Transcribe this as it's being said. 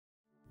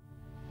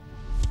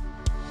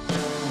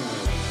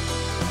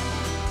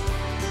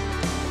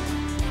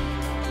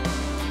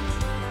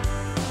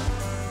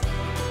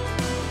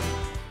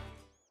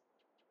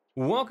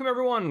Welcome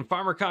everyone,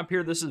 Farmer Cop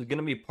here. This is going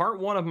to be part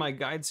one of my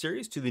guide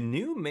series to the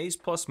new Maize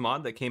Plus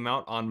mod that came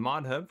out on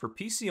ModHub for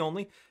PC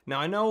only.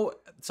 Now I know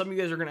some of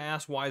you guys are going to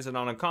ask why is it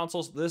on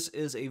consoles. This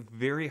is a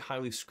very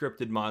highly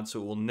scripted mod,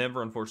 so it will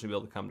never unfortunately be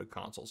able to come to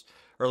consoles.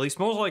 Or at least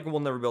most likely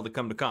will never be able to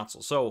come to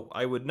consoles. So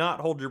I would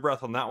not hold your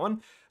breath on that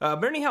one.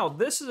 But anyhow,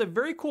 this is a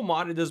very cool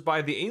mod. It is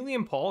by the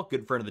Alien Paul,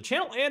 good friend of the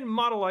channel, and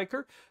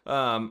Modeliker.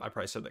 I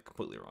probably said that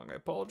completely wrong. I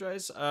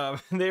apologize.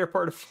 They are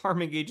part of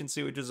Farming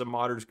Agency, which is a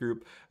modders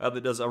group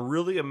that does a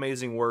really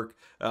amazing work.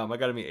 I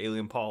got to meet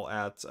Alien Paul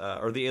at,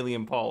 the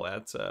Alien Paul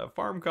at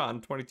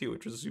FarmCon 22,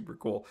 which was super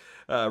cool.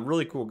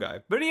 Really cool guy.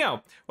 But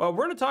anyhow, we're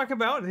going to talk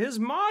about his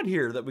mod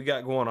here that we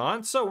got going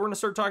on. So we're going to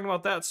start talking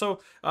about that. So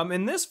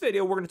in this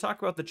video, we're going to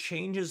talk about the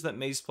changes that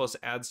Maize Plus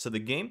adds to the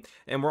game.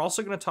 And we're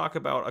also going to talk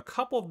about a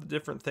couple of the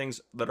different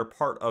things that are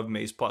part of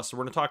Maize Plus. So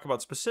we're going to talk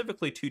about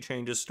specifically two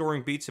changes: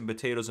 storing beets and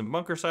potatoes in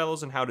bunker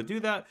silos and how to do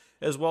that,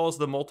 as well as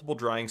the multiple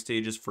drying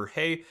stages for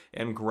hay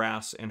and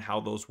grass and how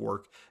those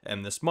work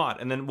in this mod.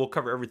 And then we'll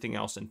cover everything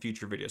else in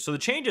future videos. So the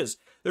changes: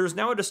 there's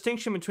now a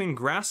distinction between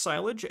grass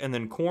silage and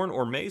then corn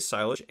or maize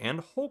silage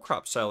and whole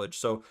crop silage.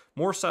 So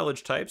more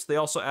silage types. They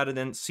also added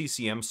in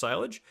CCM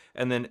silage,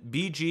 and then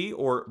BG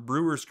or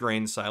brewer's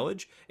grain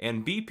silage,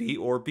 and BP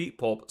or beet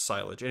pulp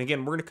silage. And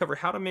again, we're going to cover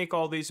how to make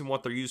all these and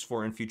what they're used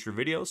for in future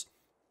videos.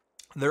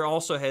 There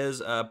also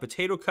has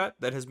potato cut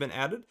that has been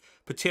added.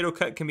 Potato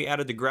cut can be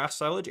added to grass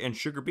silage and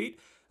sugar beet.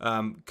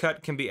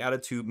 Cut can be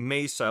added to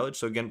maize silage.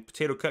 So again,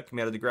 potato cut can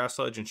be added to grass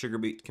silage, and sugar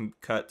beet can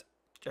cut.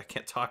 I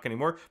can't talk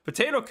anymore.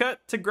 Potato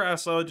cut to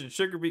grass silage and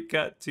sugar beet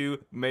cut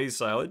to maize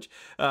silage.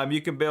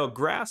 You can bale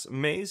grass,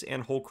 maize,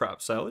 and whole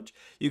crop silage.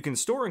 You can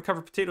store and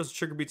cover potatoes and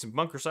sugar beets in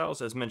bunker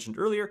silos, as mentioned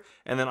earlier.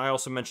 And then I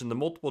also mentioned the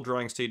multiple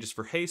drying stages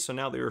for hay. So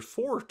now there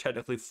are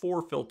technically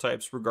four fill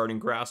types regarding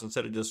grass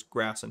instead of just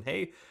grass and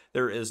hay.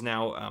 There is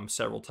now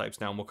several types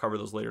now, and we'll cover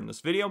those later in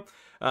this video.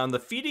 The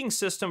feeding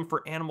system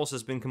for animals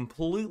has been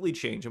completely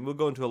changed, and we'll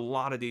go into a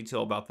lot of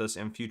detail about this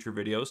in future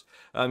videos.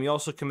 You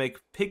also can make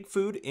pig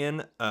food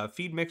in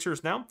feed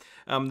mixers now.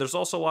 There's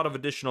also a lot of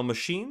additional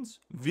machines,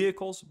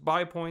 vehicles,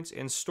 buy points,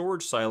 and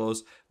storage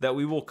silos that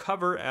we will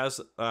cover as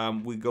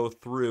we go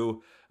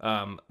through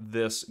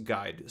this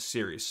guide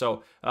series.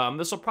 So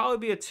this will probably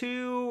be a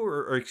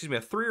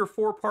 3 or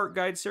 4 part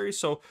guide series.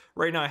 So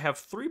right now I have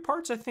 3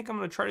 parts. I think I'm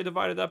going to try to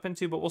divide it up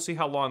into, but we'll see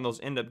how long those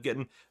end up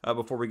getting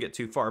before we get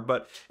too far.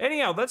 But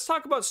anyhow, let's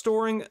talk about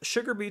storing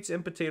sugar beets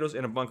and potatoes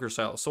in a bunker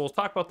silo. So we'll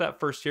talk about that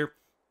first here.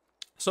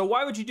 So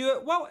why would you do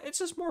it? Well, it's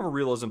just more of a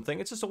realism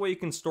thing. It's just a way you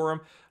can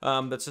store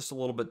them that's just a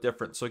little bit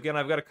different. So again,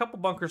 I've got a couple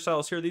bunker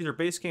silos here. These are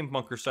base game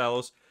bunker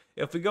silos.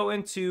 If we go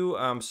into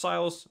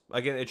silos,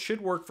 again, it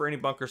should work for any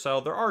bunker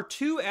silo. There are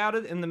 2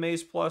 added in the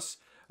Maize Plus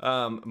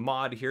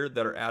mod here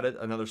that are added.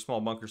 Another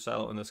small bunker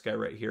silo and this guy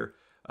right here.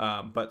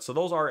 So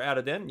those are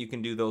added in. You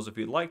can do those if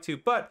you'd like to,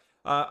 but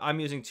I'm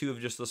using 2 of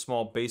just the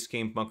small base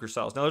game bunker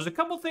silos. Now there's a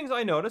couple things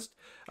I noticed.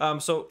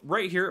 So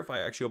right here, if I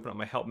actually open up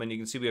my help menu, you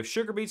can see we have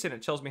sugar beets and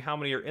it tells me how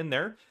many are in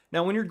there.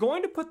 Now when you're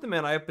going to put them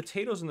in, I have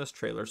potatoes in this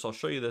trailer, so I'll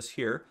show you this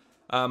here.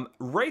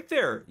 Right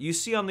there, you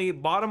see on the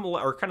bottom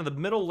or kind of the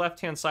middle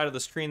left-hand side of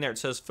the screen there, it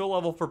says fill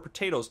level for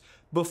potatoes.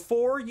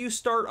 Before you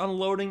start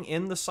unloading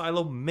in the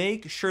silo,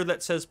 make sure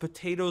that says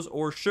potatoes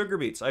or sugar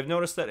beets. I've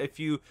noticed that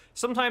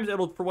sometimes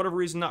it'll, for whatever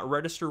reason, not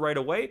register right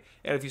away.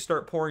 And if you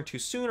start pouring too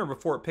soon or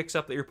before it picks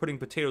up that you're putting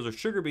potatoes or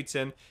sugar beets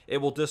in, it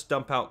will just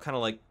dump out kind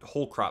of like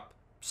whole crop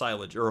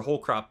silage or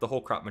the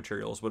whole crop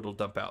material is what it'll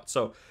dump out.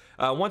 So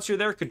once you're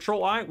there,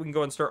 Control I, we can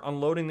go and start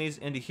unloading these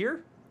into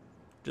here.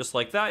 Just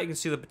like that, you can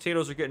see the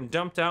potatoes are getting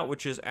dumped out,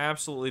 which is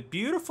absolutely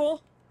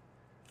beautiful.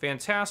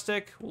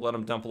 Fantastic. We'll let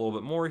them dump a little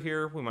bit more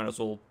here. We might as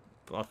well,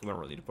 we don't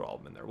really need to put all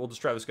of them in there. We'll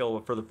just drive the scale a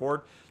little bit further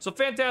forward. So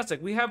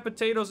fantastic. We have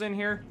potatoes in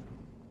here.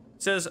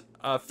 It says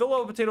fill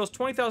level potatoes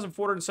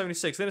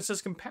 20,476. Then it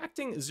says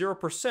compacting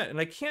 0%, and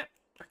I can't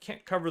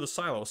cover the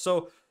silo.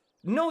 So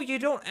no, you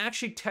don't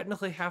actually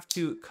technically have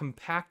to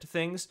compact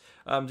things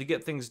to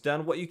get things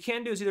done. What you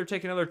can do is either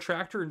take another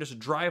tractor and just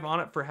drive on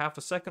it for half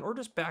a second, or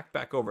just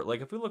back over it.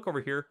 Like if we look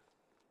over here,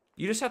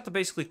 you just have to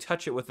basically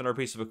touch it with another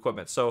piece of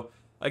equipment. So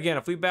again,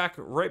 if we back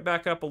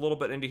up a little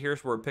bit into here,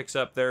 where it picks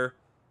up there.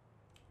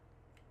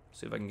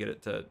 See if I can get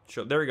it to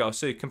show. There we go.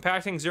 See,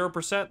 compacting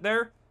 0%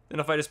 there.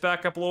 Then if I just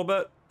back up a little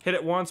bit, hit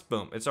it once,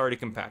 boom, it's already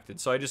compacted.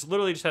 So I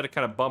literally just had to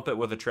kind of bump it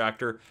with a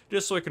tractor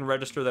just so it can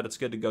register that it's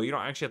good to go. You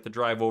don't actually have to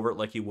drive over it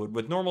like you would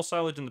with normal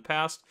silage in the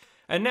past.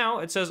 And now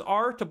it says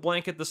R to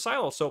blanket the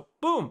silo. So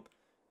boom,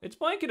 it's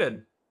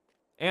blanketed.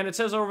 And it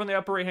says over in the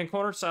upper right-hand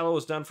corner, silo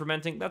is done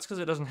fermenting. That's because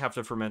it doesn't have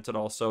to ferment at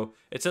all. So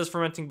it says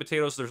fermenting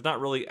potatoes. There's not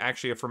really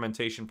actually a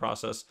fermentation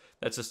process.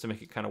 That's just to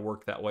make it kind of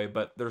work that way,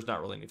 but there's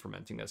not really any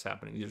fermenting that's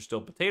happening. These are still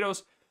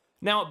potatoes.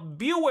 Now,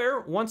 be aware,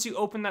 once you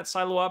open that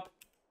silo up,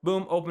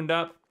 boom, opened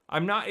up,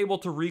 I'm not able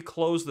to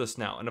reclose this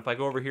now. And if I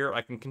go over here,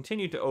 I can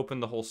continue to open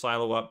the whole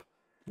silo up.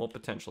 Well,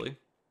 potentially.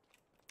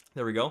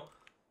 There we go.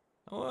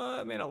 Oh,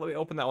 it may not let me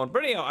open that one.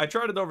 But anyhow, I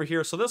tried it over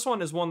here. So this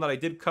one is one that I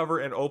did cover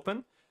and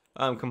open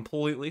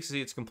completely.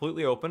 See, it's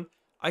completely open.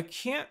 I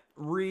can't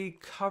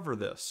recover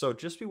this. So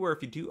just beware,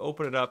 if you do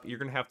open it up, you're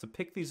going to have to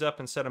pick these up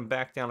and set them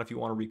back down if you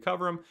want to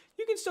recover them.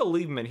 You can still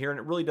leave them in here, and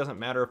it really doesn't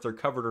matter if they're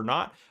covered or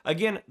not.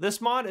 Again,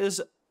 this mod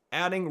is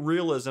adding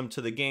realism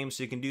to the game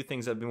so you can do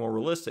things that be more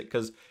realistic,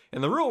 because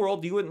in the real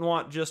world you wouldn't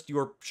want just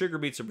your sugar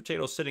beets or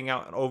potatoes sitting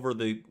out over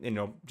the,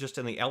 just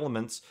in the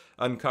elements,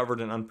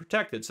 uncovered and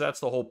unprotected. So that's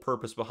the whole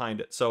purpose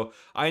behind it. So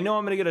I know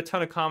I'm going to get a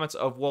ton of comments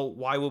of, well,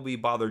 why would we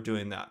bother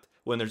doing that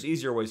when there's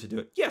easier ways to do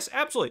it? Yes,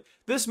 absolutely.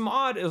 This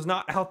mod is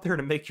not out there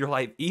to make your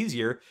life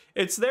easier.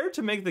 It's there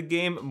to make the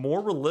game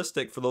more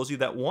realistic for those of you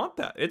that want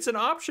that. It's an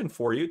option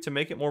for you to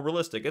make it more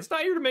realistic. It's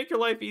not here to make your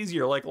life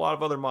easier like a lot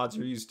of other mods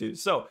are used to.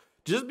 So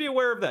just be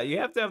aware of that. You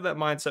have to have that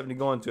mindset when you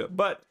go into it.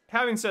 But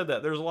having said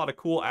that, there's a lot of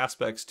cool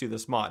aspects to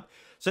this mod.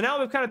 So now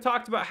we've kind of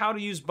talked about how to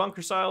use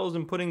bunker silos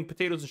and putting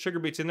potatoes and sugar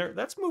beets in there.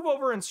 Let's move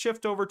over and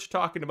shift over to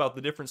talking about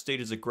the different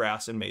stages of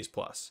grass in Maize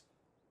Plus.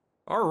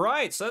 All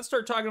right, so let's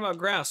start talking about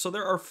grass. So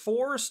there are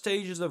 4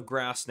 stages of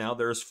grass now.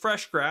 There's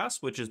fresh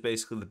grass, which is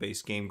basically the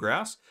base game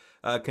grass,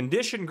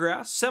 conditioned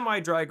grass,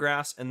 semi-dry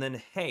grass, and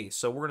then hay.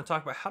 So we're going to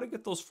talk about how to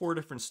get those 4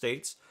 different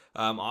states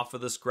off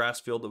of this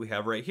grass field that we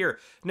have right here.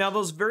 Now,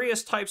 those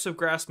various types of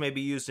grass may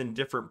be used in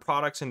different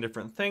products and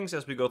different things.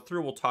 As we go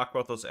through, we'll talk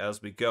about those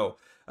as we go.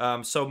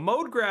 So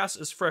mowed grass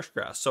is fresh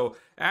grass. So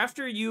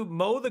after you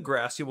mow the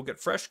grass, you will get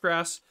fresh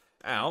grass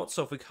out.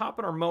 So if we hop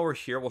in our mower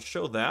here, we'll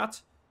show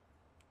that.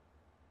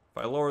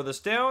 If I lower this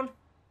down,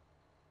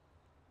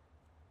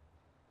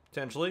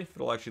 potentially, if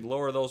it'll actually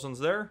lower those ones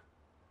there.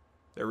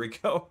 There we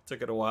go.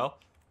 Took it a while.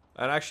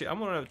 And actually, I'm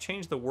going to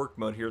change the work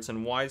mode here. It's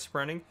in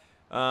widespreading.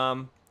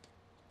 No,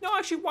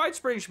 actually,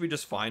 widespreading should be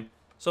just fine.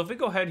 So if we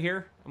go ahead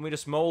here and we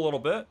just mow a little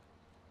bit,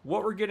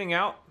 what we're getting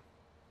out,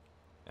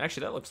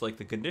 actually, that looks like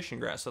the conditioned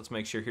grass. Let's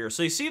make sure here.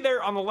 So you see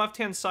there on the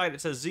left-hand side,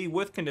 it says Z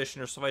with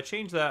conditioner. So if I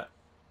change that,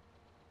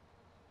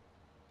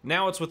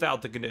 now it's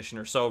without the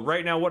conditioner. So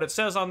right now what it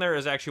says on there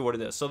is actually what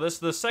it is. So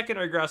the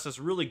secondary grass, this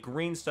really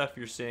green stuff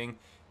you're seeing,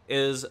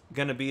 is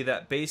going to be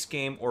that base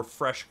game or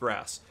fresh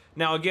grass.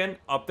 Now again,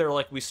 up there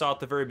like we saw at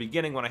the very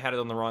beginning when I had it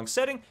on the wrong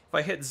setting, if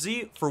I hit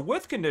Z for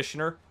with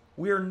conditioner,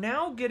 we are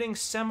now getting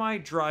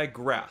semi-dry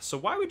grass. So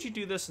why would you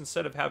do this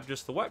instead of have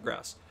just the wet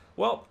grass?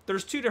 Well,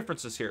 there's 2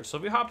 differences here. So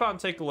if we hop out and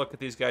take a look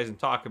at these guys and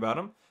talk about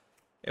them,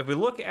 if we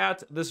look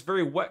at this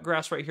very wet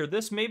grass right here,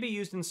 this may be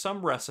used in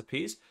some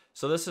recipes.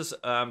 So this is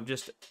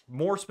just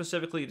more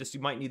specifically, you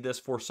might need this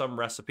for some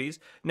recipes.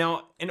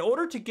 Now, in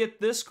order to get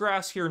this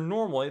grass here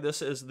normally,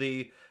 this is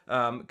the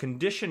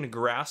conditioned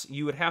grass,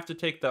 you would have to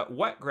take that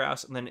wet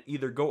grass and then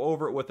either go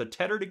over it with a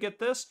tedder to get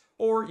this,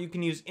 or you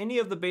can use any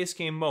of the base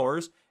game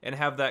mowers and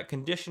have that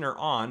conditioner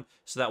on,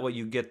 so that way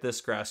you get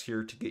this grass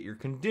here to get your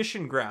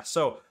conditioned grass.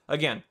 So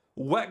again,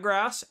 wet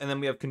grass, and then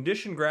we have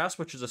conditioned grass,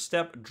 which is a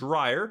step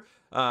drier.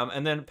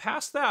 And then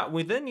past that,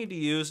 we then need to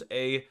use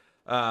a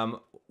a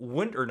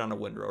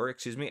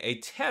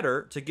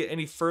tedder to get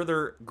any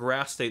further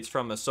grass states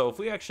from this. So if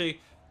we actually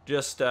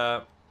just,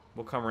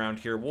 we'll come around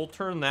here, we'll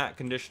turn that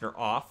conditioner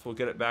off. We'll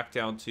get it back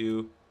down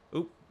to,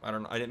 I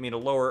don't know, I didn't mean to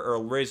lower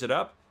or raise it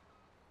up.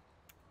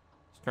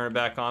 Let's turn it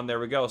back on. There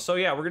we go. So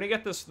yeah, we're gonna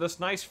get this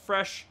nice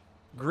fresh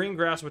green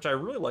grass, which I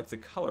really like the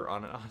color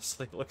on it,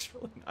 honestly. It looks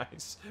really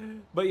nice.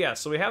 But yeah,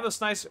 so we have this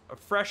nice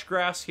fresh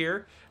grass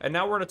here, and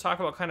now we're going to talk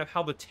about kind of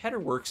how the tedder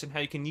works and how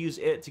you can use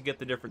it to get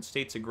the different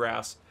states of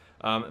grass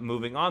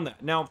moving on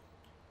that. Now,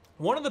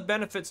 one of the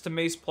benefits to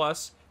Maize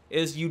Plus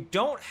is you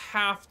don't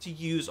have to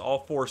use all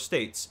 4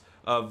 states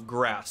of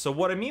grass. So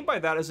what I mean by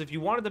that is if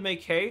you wanted to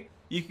make hay,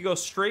 you could go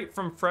straight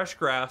from fresh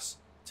grass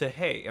to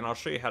hay, and I'll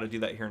show you how to do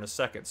that here in a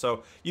second.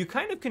 So you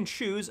kind of can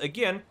choose.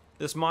 Again,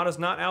 this mod is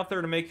not out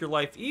there to make your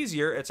life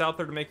easier, it's out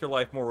there to make your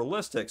life more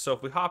realistic. So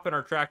if we hop in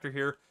our tractor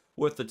here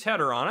with the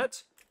tedder on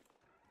it,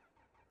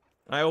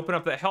 and I open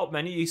up that help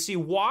menu, you see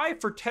why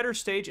for tedder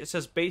stage it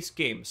says base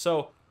game.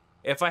 So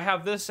if I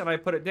have this and I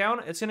put it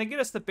down, it's going to get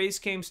us the base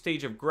game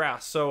stage of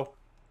grass. So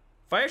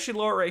if I actually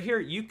lower it right here,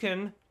 you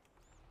can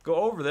go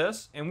over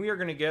this, and we are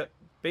going to get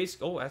base,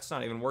 oh, that's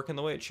not even working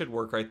the way it should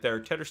work right there.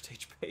 Tedder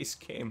stage base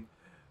game.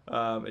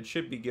 It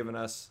should be giving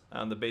us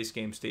the base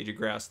game stage of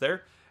grass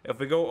there. If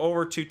we go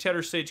over to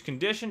tedder stage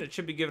condition, it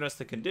should be giving us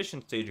the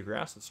condition stage of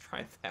grass. Let's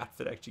try that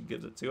if it actually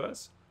gives it to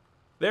us.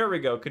 There we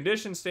go,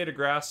 condition state of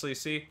grass. So you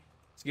see,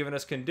 it's giving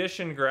us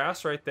conditioned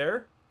grass right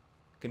there.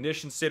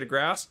 Condition state of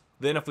grass.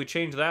 Then if we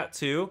change that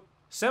to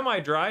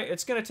semi-dry,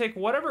 it's going to take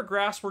whatever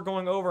grass we're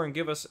going over and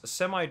give us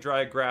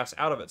semi-dry grass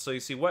out of it. So you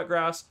see wet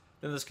grass,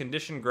 then this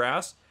conditioned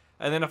grass.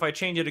 And then if I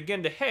change it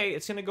again to hay,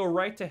 it's going to go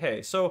right to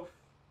hay. So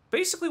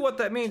basically what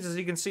that means is,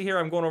 you can see here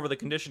I'm going over the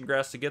conditioned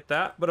grass to get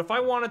that. But if I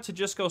wanted to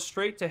just go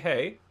straight to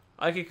hay,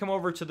 I could come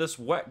over to this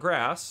wet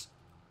grass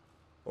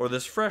or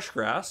this fresh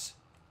grass,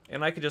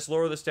 and I could just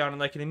lower this down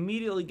and I can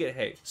immediately get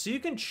hay. So you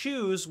can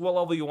choose what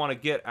level you want to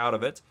get out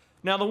of it.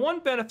 Now the one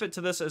benefit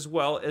to this as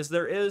well is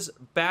there is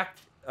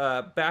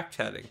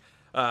backtedding,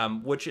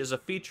 which is a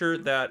feature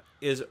that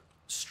is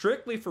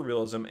strictly for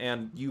realism,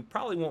 and you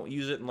probably won't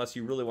use it unless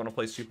you really want to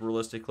play super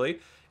realistically.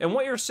 And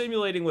what you're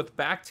simulating with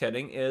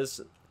backtedding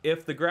is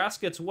if the grass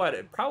gets wet,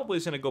 it probably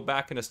is going to go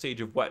back in a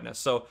stage of wetness.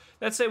 So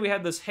let's say we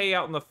had this hay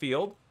out in the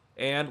field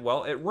and,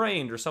 well, it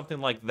rained or something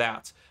like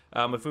that.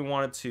 If we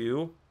wanted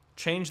to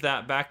change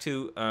that back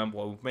to,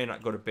 well, we may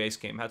not go to base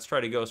game. Let's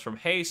try to go from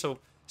hay, so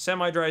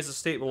semi-dry is the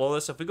state below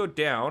this. If we go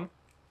down,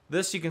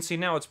 this you can see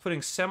now it's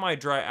putting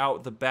semi-dry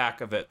out the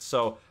back of it.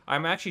 So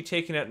I'm actually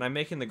taking it and I'm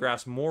making the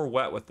grass more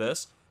wet with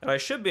this. And I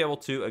should be able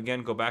to,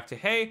 again, go back to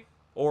hay,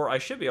 or I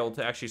should be able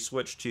to actually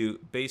switch to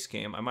base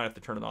game. I might have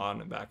to turn it on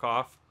and back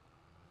off.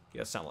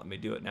 Yeah, it's not letting me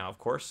do it now, of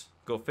course.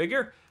 Go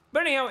figure.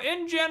 But anyhow,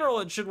 in general,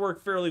 it should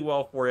work fairly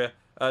well for you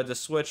to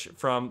switch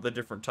from the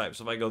different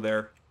types. If I go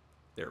there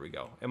we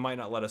go. It might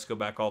not let us go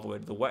back all the way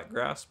to the wet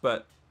grass,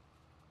 but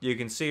you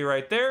can see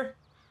right there,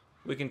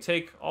 we can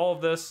take all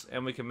of this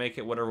and we can make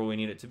it whatever we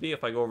need it to be.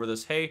 If I go over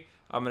this hay,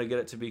 I'm going to get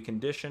it to be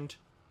conditioned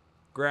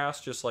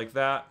grass, just like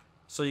that.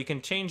 So you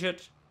can change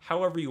it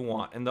however you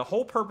want. And the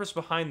whole purpose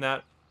behind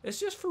that is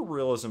just for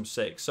realism's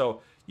sake.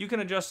 So you can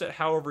adjust it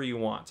however you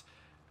want.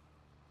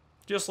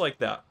 Just like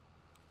that.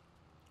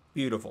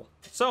 Beautiful.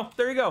 So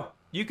there you go.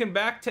 You can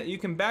back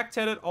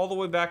it all the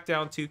way back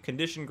down to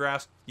conditioned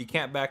grass. You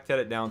can't back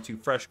it down to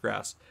fresh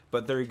grass.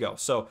 But there you go.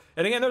 So,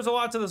 and again, there's a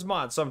lot to this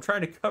mod, so I'm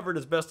trying to cover it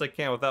as best I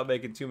can without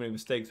making too many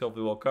mistakes,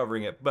 hopefully while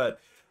covering it.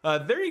 But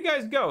there you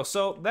guys go.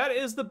 So that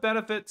is the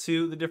benefit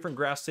to the different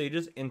grass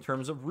stages in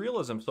terms of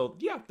realism. So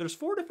yeah, there's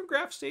 4 different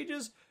grass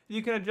stages.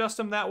 You can adjust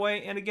them that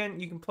way. And again,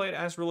 you can play it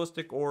as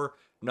realistic or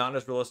not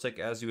as realistic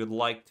as you would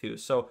like to.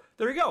 So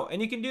there you go.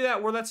 And you can do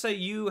that where, let's say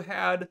you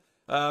had,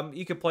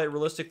 you could play it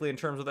realistically in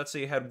terms of, let's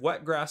say you had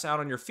wet grass out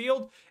on your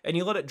field and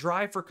you let it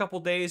dry for a couple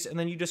days and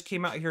then you just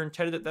came out here and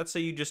tedded it. Let's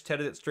say you just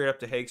tedded it straight up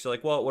to hay. So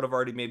like, well, it would have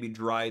already maybe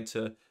dried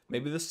to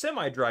maybe the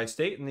semi-dry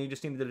state and then you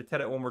just needed to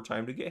ted it one more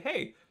time to get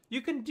hay.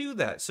 You can do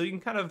that. So you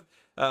can kind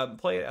of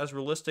play it as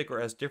realistic or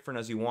as different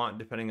as you want,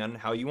 depending on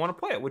how you want to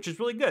play it, which is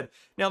really good.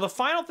 Now, the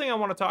final thing I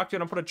want to talk to you,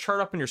 and I'll put a chart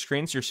up on your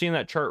screen, so you're seeing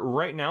that chart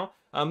right now.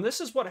 This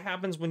is what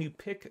happens when you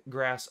pick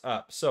grass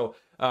up. So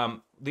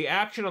the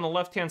action on the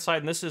left-hand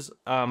side, and this is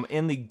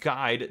in the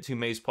guide to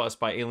Maize Plus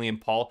by Alien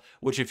Paul,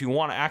 which if you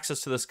want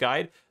access to this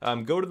guide,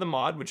 go to the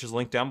mod, which is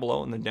linked down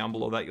below, and then down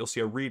below that you'll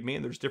see a README,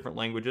 and there's different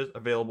languages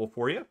available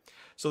for you.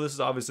 So this is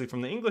obviously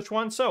from the English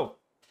one. So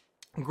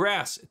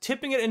grass,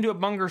 tipping it into a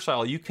bunker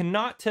silo. You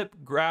cannot tip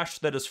grass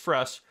that is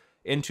fresh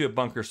into a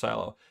bunker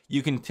silo.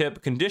 You can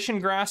tip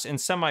conditioned grass and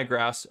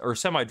semi-grass or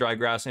semi-dry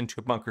grass into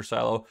a bunker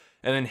silo,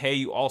 and then hay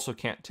you also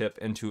can't tip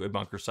into a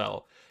bunker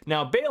silo.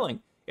 Now,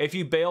 baling. If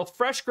you bale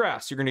fresh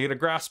grass, you're going to get a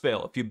grass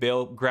bale. If you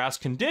bale grass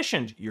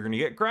conditioned, you're going to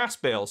get grass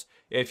bales.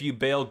 If you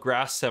bale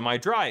grass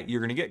semi-dry, you're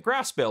going to get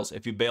grass bales.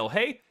 If you bale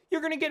hay,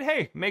 you're going to get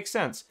hay. Makes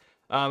sense.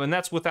 And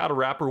that's without a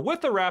wrapper.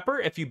 With a wrapper,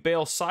 if you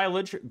bale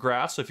silage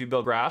grass, so if you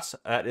bale grass,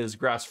 that is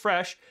grass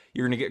fresh,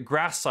 you're going to get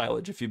grass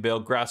silage. If you bale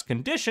grass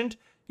conditioned,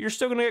 you're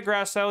still going to get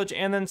grass silage.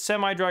 And then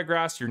semi-dry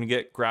grass, you're going to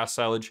get grass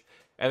silage.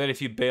 And then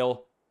if you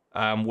bale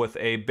with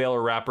a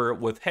baler wrapper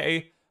with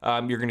hay,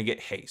 you're going to get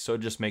hay. So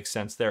it just makes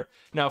sense there.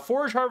 Now,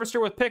 forage harvester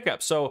with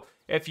pickup. So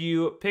if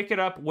you pick it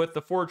up with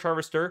the forage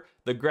harvester,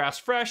 the grass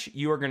fresh,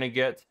 you are going to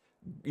get,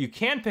 you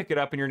can pick it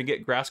up and you're going to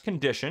get grass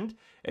conditioned.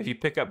 If you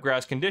pick up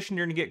grass conditioned,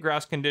 you're going to get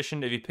grass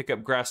conditioned. If you pick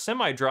up grass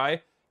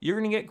semi-dry, you're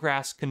going to get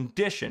grass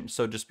conditioned.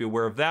 So just be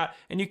aware of that.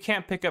 And you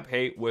can't pick up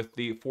hay with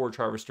the forage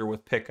harvester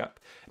with pickup.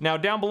 Now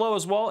down below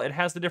as well, it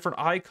has the different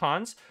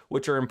icons,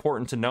 which are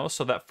important to know.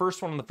 So that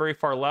first one on the very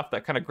far left,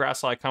 that kind of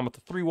grass icon with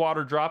the 3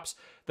 water drops,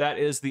 that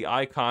is the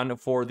icon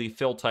for the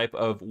fill type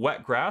of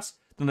wet grass.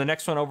 Then the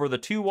next one over the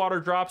 2 water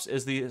drops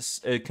is the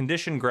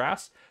conditioned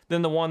grass.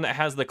 Then the one that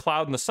has the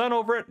cloud and the sun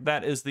over it,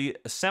 that is the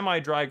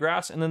semi-dry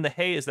grass. And then the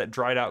hay is that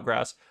dried out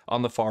grass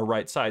on the far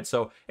right side.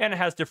 So, and it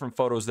has different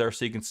photos there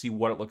so you can see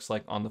what it looks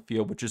like on the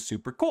field, which is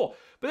super cool.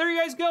 But there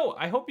you guys go.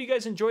 I hope you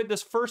guys enjoyed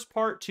this first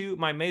part to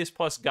my Maize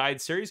Plus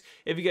guide series.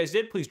 If you guys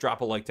did, please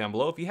drop a like down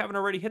below. If you haven't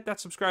already, hit that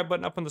subscribe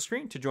button up on the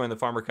screen to join the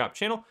Farmer Cop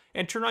channel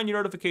and turn on your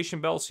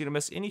notification bell so you don't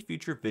miss any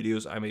future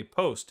videos I may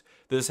post.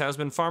 This has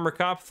been Farmer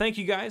Cop. Thank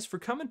you guys for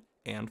coming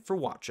and for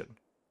watching.